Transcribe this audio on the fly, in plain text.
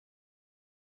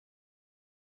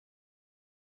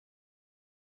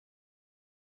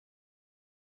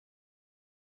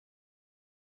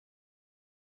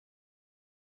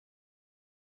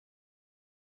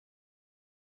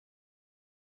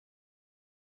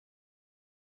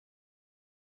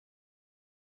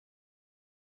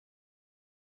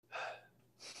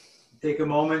Take a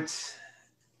moment,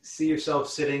 see yourself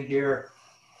sitting here,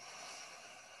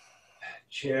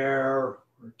 chair or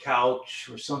couch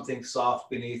or something soft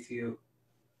beneath you,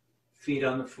 feet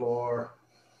on the floor.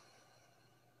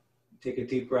 Take a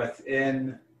deep breath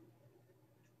in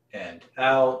and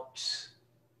out,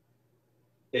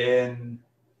 in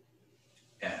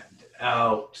and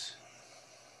out.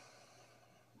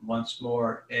 Once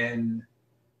more, in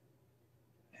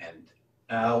and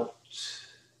out.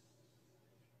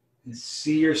 And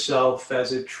see yourself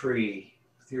as a tree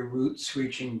with your roots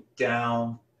reaching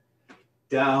down,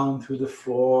 down through the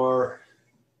floor,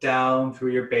 down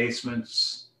through your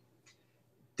basements,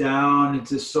 down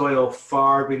into soil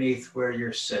far beneath where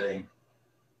you're sitting.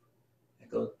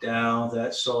 And go down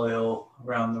that soil,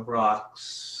 around the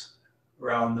rocks,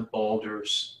 around the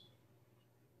boulders,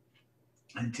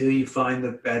 until you find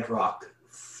the bedrock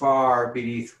far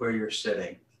beneath where you're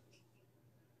sitting.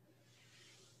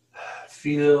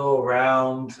 Feel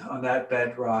around on that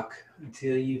bedrock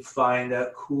until you find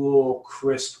that cool,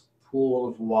 crisp pool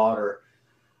of water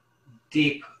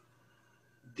deep,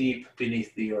 deep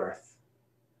beneath the earth.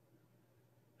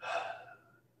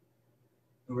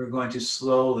 And we're going to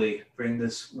slowly bring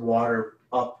this water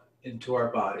up into our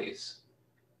bodies.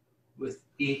 With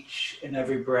each and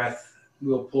every breath,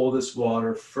 we'll pull this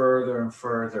water further and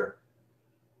further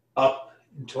up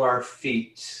into our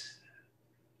feet,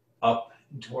 up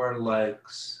into our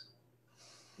legs.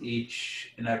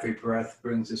 Each and every breath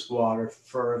brings this water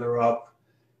further up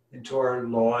into our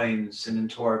loins and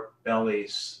into our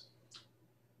bellies.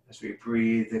 As we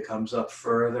breathe, it comes up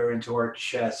further into our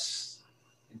chests,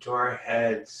 into our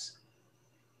heads.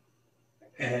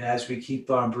 And as we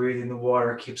keep on breathing, the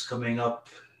water keeps coming up,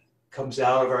 comes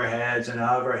out of our heads and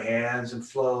out of our hands and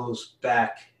flows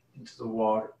back into the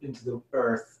water, into the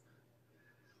earth.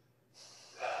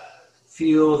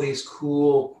 Feel these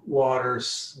cool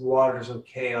waters of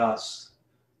chaos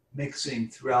mixing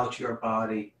throughout your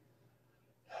body.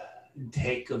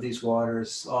 Intake of these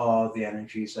waters, all the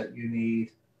energies that you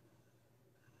need.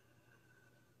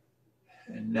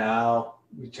 And now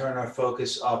we turn our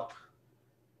focus up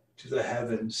to the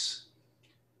heavens.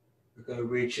 We're going to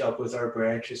reach up with our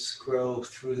branches, grow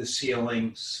through the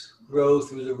ceilings, grow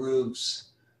through the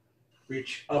roofs,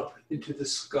 reach up into the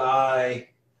sky,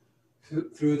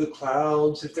 through the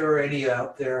clouds, if there are any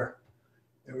out there,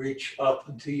 and reach up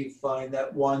until you find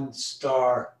that one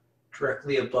star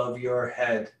directly above your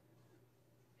head.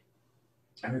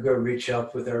 And we're going to reach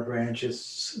up with our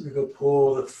branches. We're going to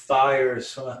pull the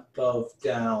fires from above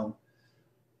down,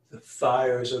 the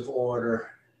fires of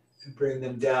order, and bring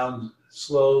them down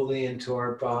slowly into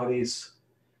our bodies.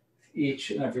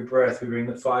 Each and every breath, we bring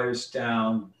the fires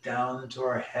down, down into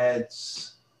our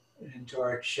heads, into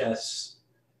our chests.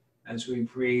 As we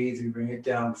breathe, we bring it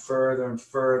down further and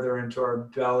further into our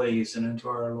bellies and into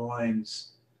our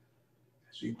loins.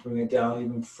 As we bring it down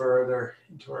even further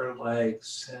into our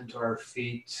legs and into our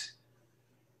feet.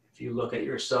 If you look at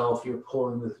yourself, you're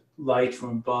pulling the light from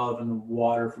above and the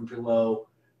water from below,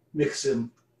 mix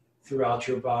them throughout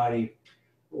your body,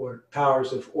 or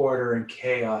powers of order and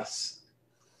chaos,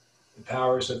 the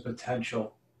powers of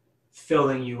potential,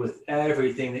 filling you with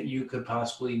everything that you could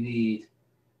possibly need.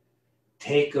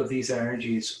 Take of these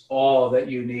energies all that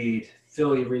you need.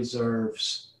 Fill your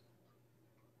reserves.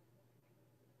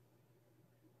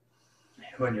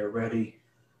 When you're ready,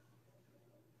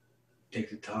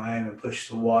 take the time and push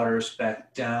the waters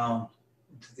back down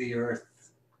into the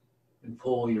earth and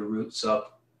pull your roots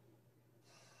up.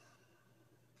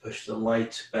 Push the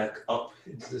light back up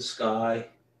into the sky.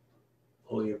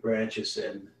 Pull your branches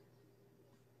in.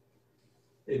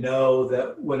 And know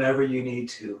that whenever you need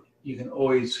to, you can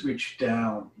always reach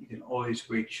down, you can always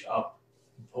reach up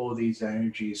and pull these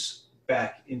energies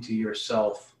back into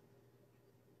yourself.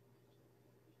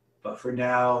 But for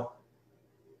now,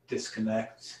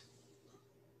 disconnect.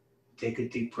 Take a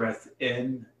deep breath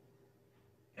in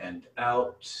and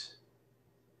out,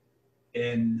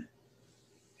 in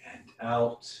and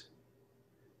out,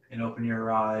 and open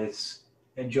your eyes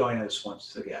and join us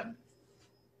once again.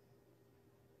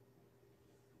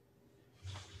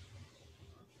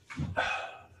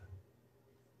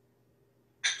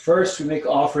 First, we make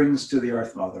offerings to the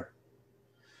Earth Mother.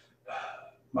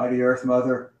 Mighty Earth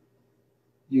Mother,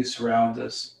 you surround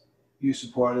us, you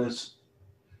support us.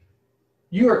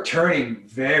 You are turning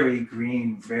very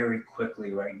green very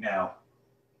quickly right now.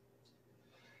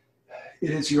 It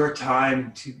is your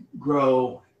time to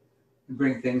grow and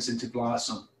bring things into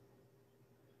blossom.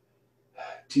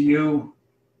 To you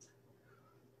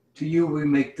we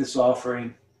make this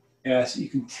offering as you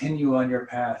continue on your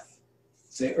path.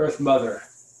 Say, Earth Mother,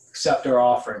 accept our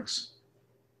offerings.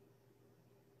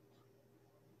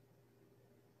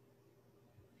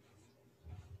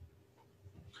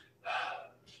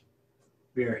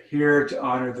 We are here to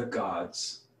honor the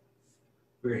gods.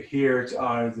 We're here to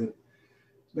honor the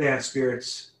land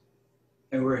spirits,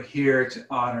 and we're here to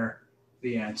honor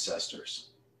the ancestors.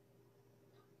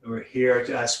 And we're here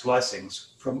to ask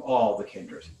blessings from all the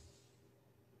kindred.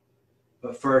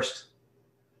 But first,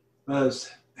 let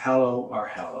us hallow our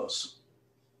hallows.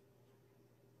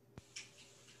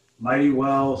 Mighty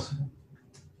wells,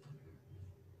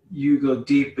 you go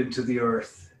deep into the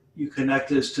earth. You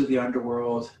connect us to the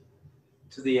underworld,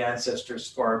 to the ancestors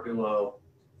far below.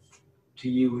 To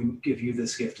you, we give you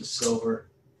this gift of silver,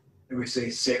 and we say,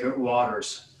 sacred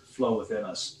waters flow within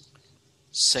us.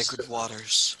 Sacred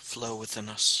waters flow within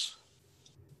us.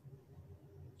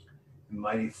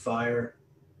 Mighty fire,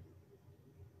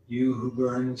 you who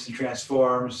burns and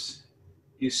transforms,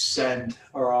 you send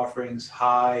our offerings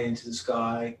high into the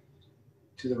sky,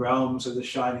 to the realms of the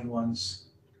shining ones.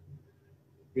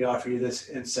 We offer you this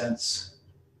incense.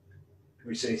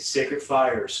 We say, sacred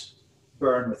fires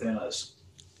burn within us.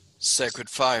 Sacred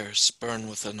fires burn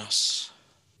within us.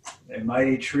 A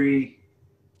mighty tree,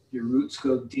 your roots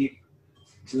go deep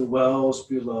to the wells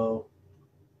below.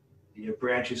 Your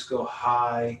branches go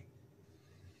high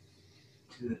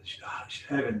to the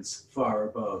heavens far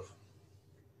above.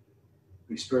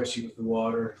 We disperse you with the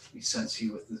water. We sense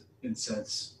you with the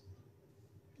incense.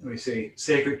 And we say,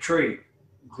 sacred tree,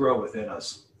 grow within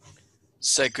us.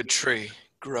 Sacred tree,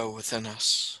 grow within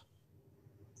us.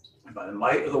 And by the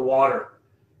might of the water,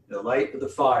 the light of the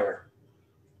fire,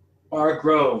 our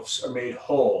groves are made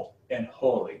whole and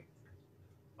holy.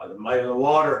 By the might of the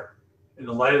water and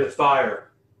the light of the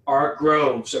fire, our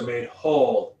groves are made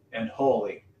whole and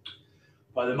holy.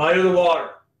 By the might of the water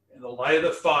and the light of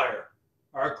the fire,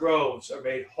 our groves are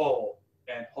made whole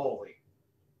and holy.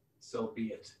 So be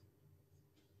it.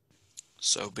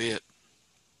 So be it.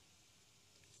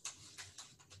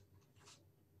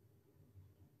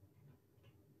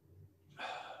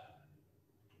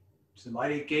 To the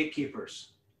mighty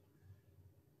gatekeepers,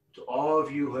 to all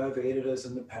of you who have aided us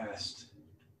in the past,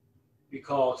 we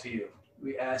call to you.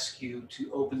 We ask you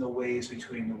to open the ways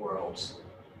between the worlds.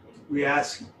 We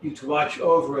ask you to watch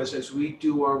over us as we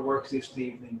do our work this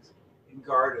evening, and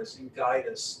guard us and guide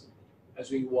us as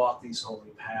we walk these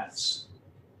holy paths.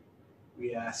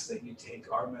 We ask that you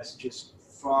take our messages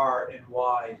far and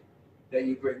wide, that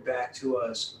you bring back to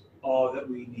us all that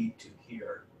we need to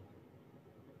hear.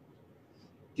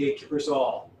 Gatekeepers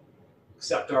all,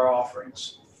 accept our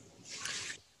offerings.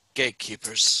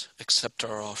 Gatekeepers, accept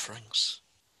our offerings.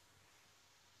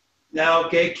 Now,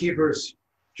 gatekeepers,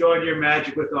 join your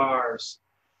magic with ours,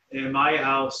 in my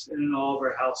house and in all of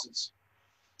our houses.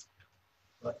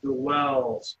 Let the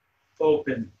wells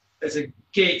open as a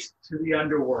gate to the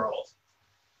underworld.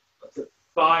 Let the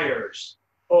fires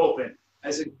open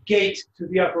as a gate to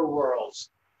the upper worlds.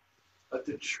 Let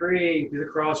the tree be the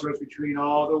crossroads between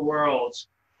all the worlds,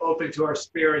 open to our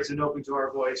spirits and open to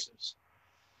our voices.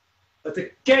 Let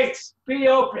the gates be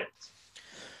opened.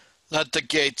 Let the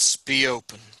gates be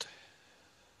opened.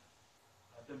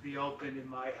 Let them be opened in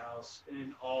my house and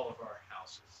in all of our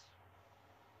houses.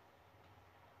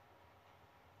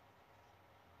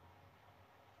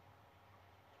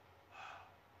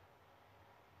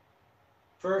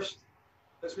 First,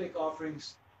 let's make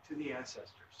offerings to the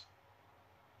ancestors.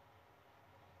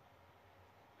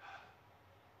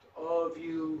 To all of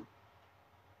you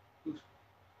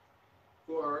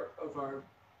who are of our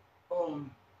own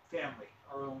family,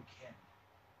 our own kin,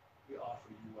 we offer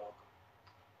you welcome.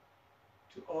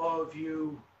 To all of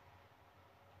you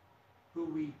who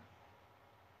we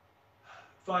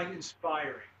find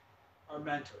inspiring, our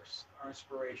mentors, our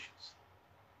inspirations,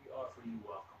 we offer you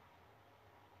welcome.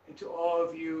 And to all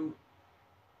of you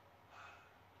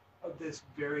of this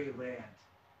very land,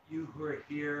 you who are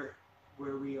here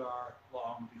where we are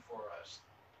long before us,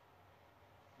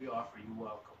 we offer you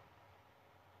welcome.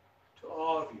 To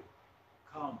all of you,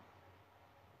 come,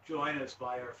 join us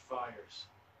by our fires.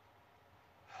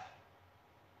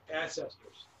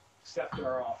 Ancestors, accept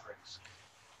our offerings.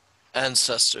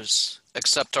 Ancestors,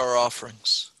 accept our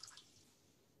offerings.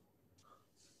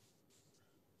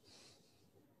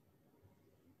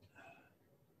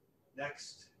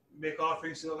 Next, make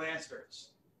offerings to the land spirits.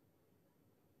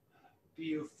 Be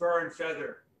you fur and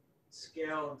feather,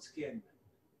 scale and skin,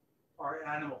 our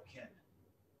animal kin,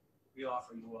 we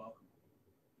offer you welcome.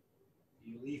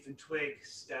 Be you leaf and twig,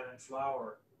 stem and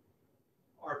flower,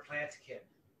 our plant kin,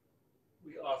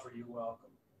 we offer you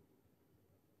welcome.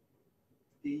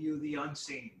 Be you the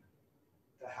unseen,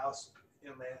 the house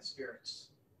and land spirits,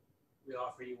 we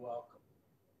offer you welcome.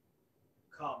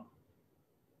 Come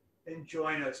and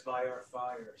join us by our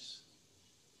fires.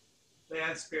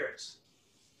 Land spirits,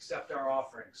 accept our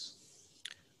offerings.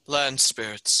 Land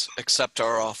spirits, accept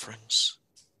our offerings.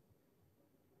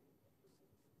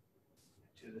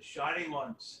 To the shining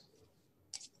ones,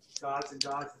 gods and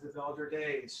goddesses of elder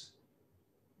days,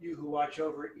 you who watch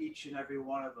over each and every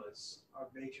one of us, our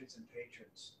matrons and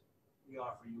patrons, we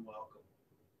offer you welcome.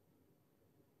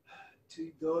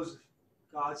 To those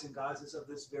gods and goddesses of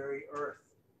this very earth,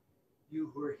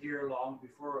 you who are here long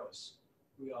before us,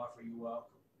 we offer you welcome.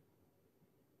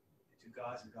 To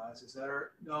gods and goddesses that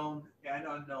are known and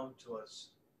unknown to us,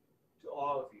 to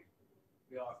all of you,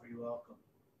 we offer you welcome.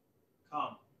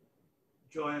 Come,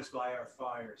 join us by our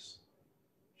fires.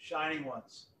 Shining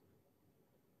ones,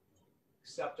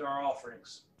 accept our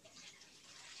offerings.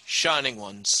 Shining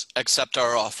ones, accept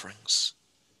our offerings.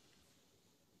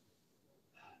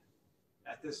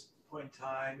 At this point in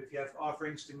time, if you have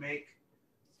offerings to make,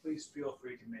 please feel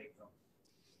free to make them.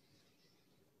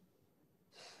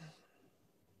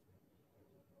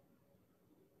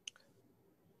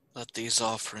 Let these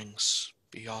offerings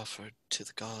be offered to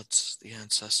the gods, the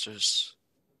ancestors,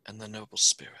 and the noble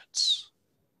spirits.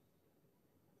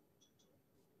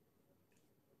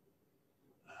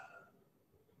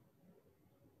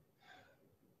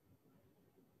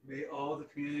 May all the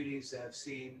communities that have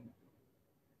seen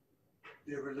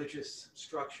their religious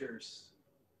structures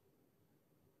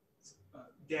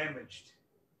damaged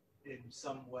in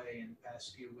some way in the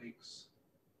past few weeks,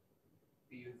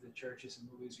 be it the churches in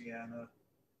Louisiana,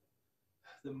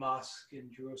 the mosque in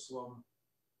Jerusalem,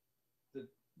 the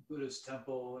Buddhist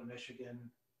temple in Michigan,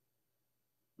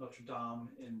 Notre Dame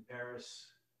in Paris,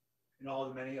 and all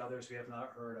the many others we have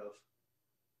not heard of.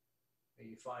 May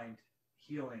you find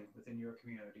healing within your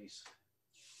communities.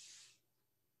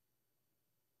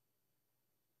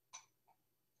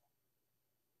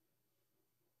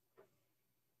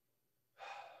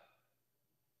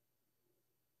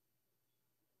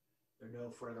 There are no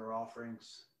further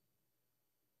offerings.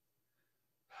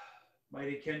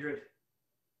 Mighty kindred,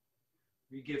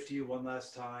 we give to you one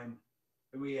last time,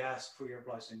 and we ask for your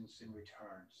blessings in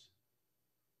returns.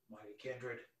 Mighty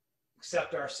kindred,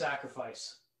 accept our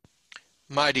sacrifice.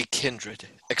 Mighty kindred,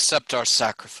 accept our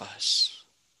sacrifice.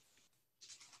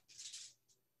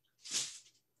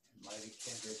 Mighty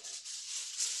kindred,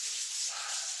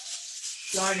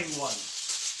 shining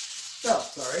ones. Oh,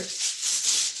 sorry.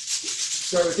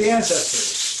 Start with the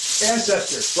ancestors.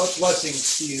 Ancestors, what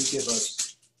blessings do you give us?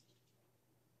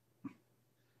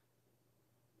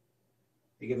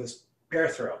 They give us pair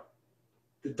throw,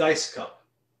 the dice cup,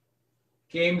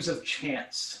 games of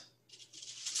chance,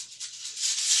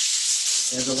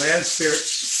 and the land spirits.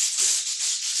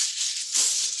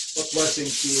 What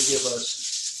blessings do you give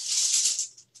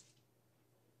us?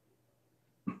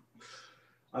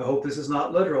 I hope this is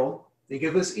not literal. They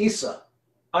give us Isa,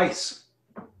 ice.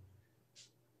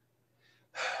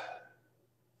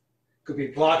 Could be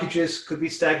blockages, could be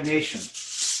stagnation.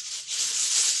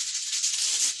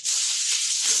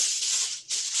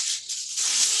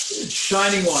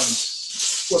 Shining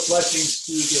ones, what blessings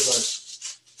do you give us?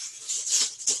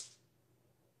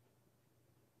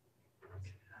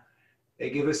 They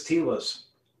give us Tilas.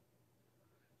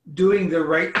 Doing the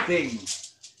right thing,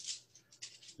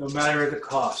 no matter the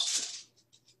cost.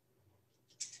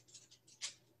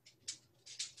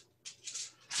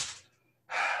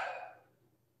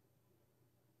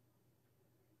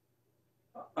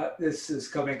 This is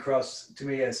coming across to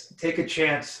me as take a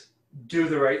chance, do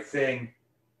the right thing.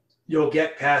 You'll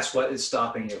get past what is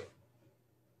stopping you.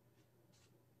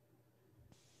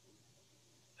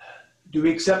 Do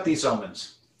we accept these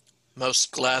omens?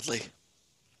 Most gladly.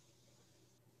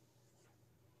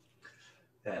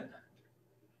 Then,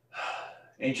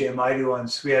 ancient and mighty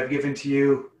ones, we have given to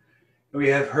you, and we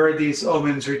have heard these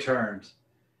omens returned.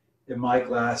 In my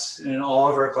glass and in all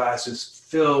of our glasses,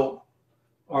 fill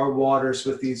our waters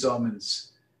with these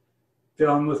omens.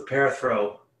 Fill them with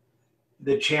Perthro,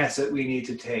 the chance that we need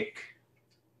to take.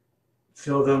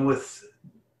 Fill them with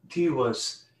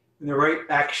Tiwas and the right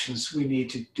actions we need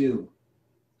to do.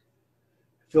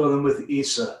 Fill them with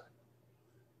Isa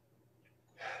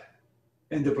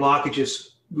and the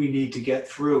blockages we need to get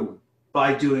through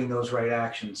by doing those right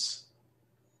actions.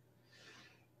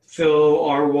 Fill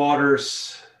our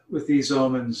waters with these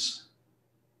omens.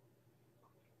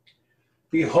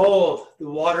 Behold the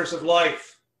waters of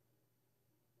life.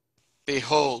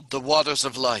 Behold the waters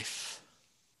of life.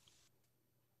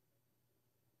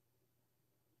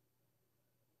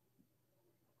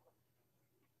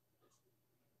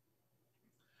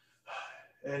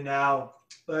 And now,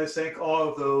 let us thank all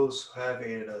of those who have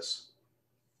aided us.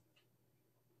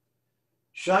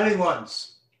 Shining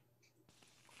ones,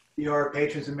 be our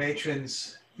patrons and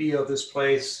matrons, be of this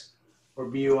place, or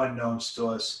be you unknowns to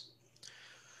us.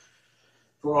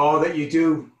 For all that you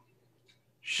do,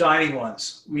 Shining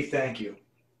Ones, we thank you.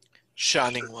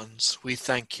 Shining Ones, we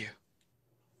thank you.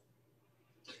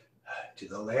 To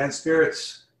the land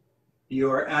spirits,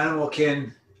 your animal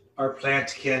kin, our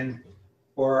plant kin,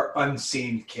 or our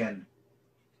unseen kin,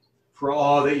 for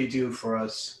all that you do for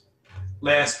us.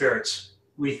 Land spirits,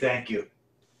 we thank you.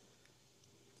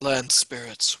 Land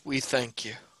spirits, we thank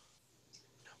you.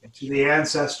 And to the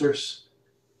ancestors,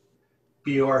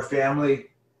 be you our family,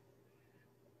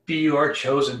 be you our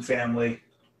chosen family,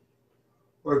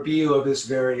 or be you of this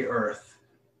very earth,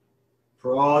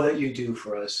 for all that you do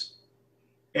for us.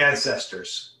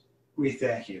 Ancestors, we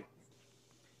thank you.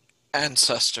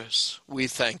 Ancestors, we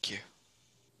thank you.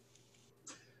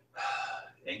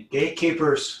 And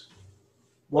gatekeepers,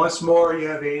 once more you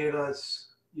have aided us.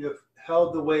 You have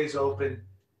held the ways open,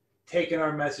 taken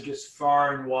our messages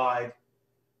far and wide,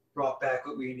 brought back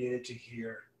what we needed to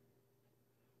hear.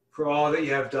 For all that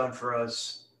you have done for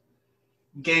us,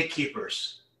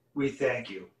 gatekeepers, we thank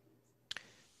you.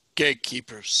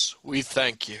 Gatekeepers, we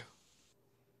thank you.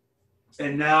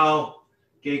 And now,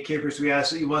 gatekeepers, we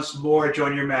ask that you once more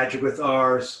join your magic with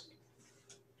ours.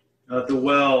 Let the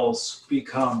wells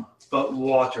become but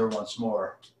water once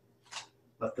more.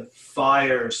 Let the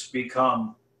fires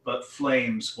become but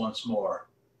flames once more.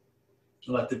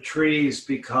 Let the trees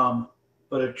become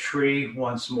but a tree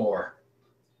once more.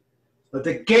 Let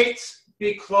the gates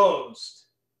be closed.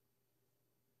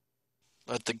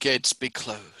 Let the gates be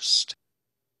closed.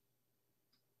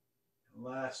 And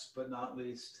last but not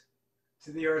least,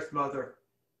 to the Earth Mother.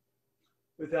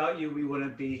 Without you, we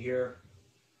wouldn't be here.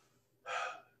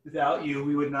 Without you,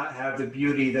 we would not have the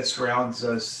beauty that surrounds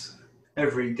us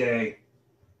every day.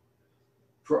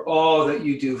 For all that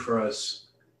you do for us,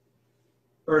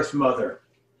 Earth Mother,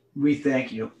 we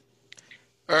thank you.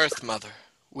 Earth Mother,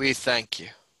 we thank you.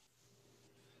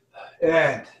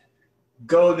 And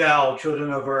go now,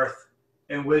 children of Earth,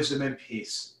 in wisdom and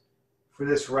peace, for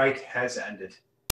this rite has ended.